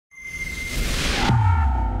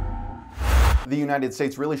the United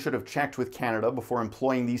States really should have checked with Canada before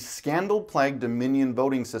employing these scandal-plagued Dominion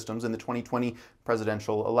voting systems in the 2020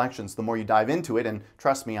 presidential elections. The more you dive into it, and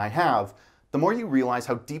trust me, I have, the more you realize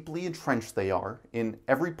how deeply entrenched they are in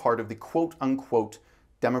every part of the quote-unquote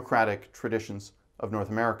democratic traditions of North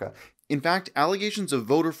America. In fact, allegations of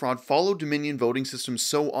voter fraud follow Dominion voting systems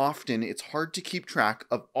so often, it's hard to keep track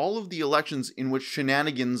of all of the elections in which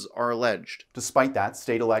shenanigans are alleged. Despite that,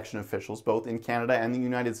 state election officials, both in Canada and the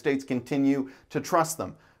United States, continue to trust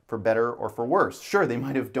them, for better or for worse. Sure, they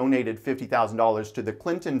might have donated $50,000 to the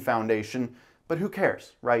Clinton Foundation, but who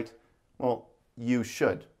cares, right? Well, you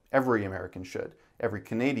should. Every American should. Every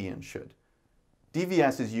Canadian should.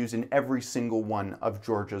 DVS is used in every single one of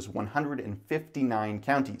Georgia's 159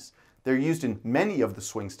 counties. They're used in many of the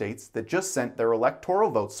swing states that just sent their electoral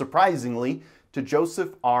votes, surprisingly, to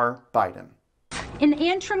Joseph R. Biden. In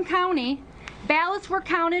Antrim County, ballots were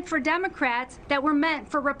counted for Democrats that were meant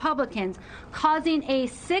for Republicans, causing a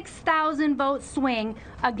 6,000 vote swing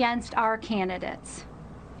against our candidates.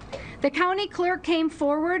 The county clerk came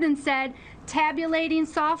forward and said tabulating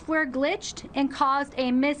software glitched and caused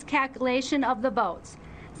a miscalculation of the votes.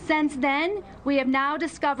 Since then, we have now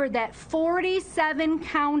discovered that 47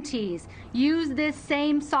 counties use this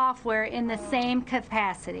same software in the same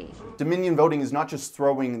capacity. Dominion voting is not just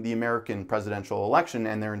throwing the American presidential election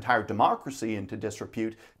and their entire democracy into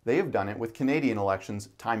disrepute. They have done it with Canadian elections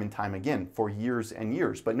time and time again for years and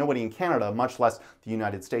years. But nobody in Canada, much less the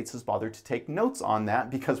United States, has bothered to take notes on that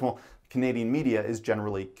because, well, Canadian media is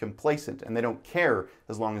generally complacent and they don't care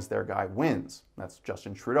as long as their guy wins. That's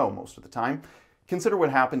Justin Trudeau most of the time. Consider what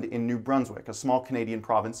happened in New Brunswick, a small Canadian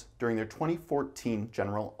province, during their 2014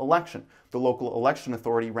 general election. The local election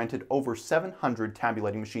authority rented over 700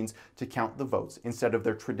 tabulating machines to count the votes instead of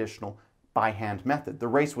their traditional by-hand method. The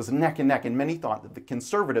race was neck and neck, and many thought that the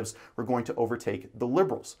Conservatives were going to overtake the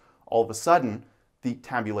Liberals. All of a sudden, the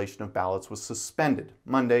tabulation of ballots was suspended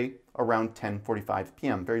Monday around 10:45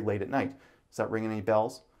 p.m., very late at night. Does that ring any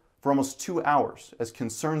bells? For almost 2 hours, as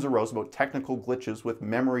concerns arose about technical glitches with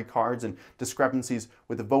memory cards and discrepancies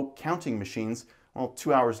with the vote counting machines, well,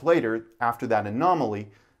 2 hours later, after that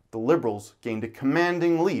anomaly, the Liberals gained a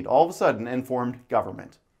commanding lead all of a sudden and formed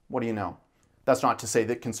government. What do you know? That's not to say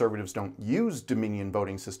that Conservatives don't use Dominion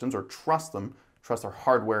voting systems or trust them, trust their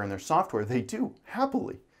hardware and their software. They do,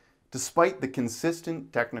 happily. Despite the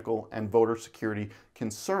consistent technical and voter security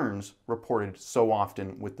concerns reported so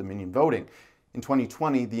often with Dominion voting. In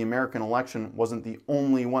 2020, the American election wasn't the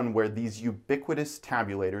only one where these ubiquitous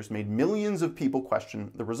tabulators made millions of people question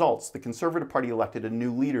the results. The Conservative Party elected a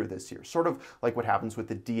new leader this year, sort of like what happens with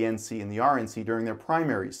the DNC and the RNC during their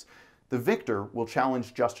primaries. The victor will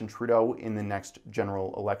challenge Justin Trudeau in the next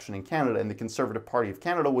general election in Canada, and the Conservative Party of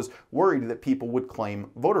Canada was worried that people would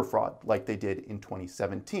claim voter fraud like they did in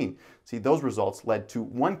 2017. See, those results led to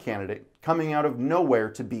one candidate coming out of nowhere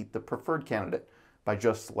to beat the preferred candidate by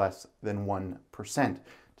just less than 1%.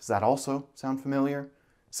 Does that also sound familiar?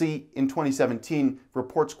 See, in 2017,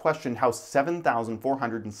 reports questioned how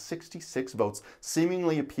 7,466 votes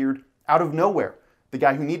seemingly appeared out of nowhere. The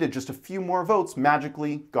guy who needed just a few more votes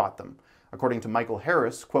magically got them. According to Michael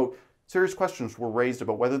Harris, quote, serious questions were raised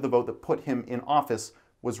about whether the vote that put him in office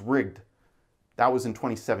was rigged. That was in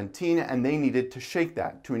 2017, and they needed to shake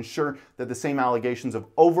that to ensure that the same allegations of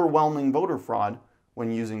overwhelming voter fraud when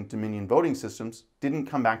using Dominion voting systems didn't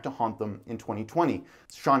come back to haunt them in 2020.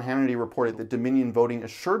 Sean Hannity reported that Dominion voting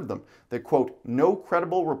assured them that, quote, no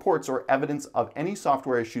credible reports or evidence of any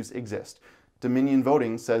software issues exist. Dominion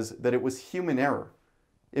voting says that it was human error.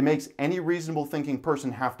 It makes any reasonable thinking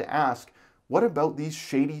person have to ask, what about these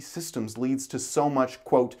shady systems leads to so much,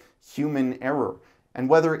 quote, human error? And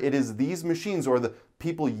whether it is these machines or the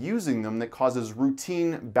people using them that causes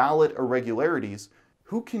routine ballot irregularities,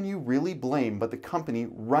 who can you really blame but the company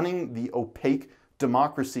running the opaque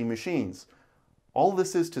democracy machines? All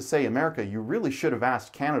this is to say, America, you really should have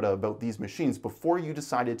asked Canada about these machines before you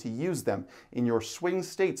decided to use them in your swing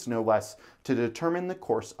states, no less, to determine the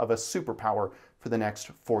course of a superpower for the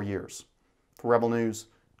next 4 years. For Rebel News,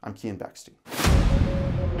 I'm Keean Bexte.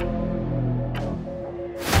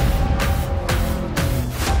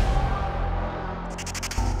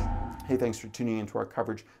 Hey, thanks for tuning into our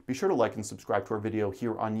coverage. Be sure to like and subscribe to our video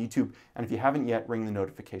here on YouTube. And if you haven't yet, ring the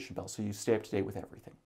notification bell so you stay up to date with everything.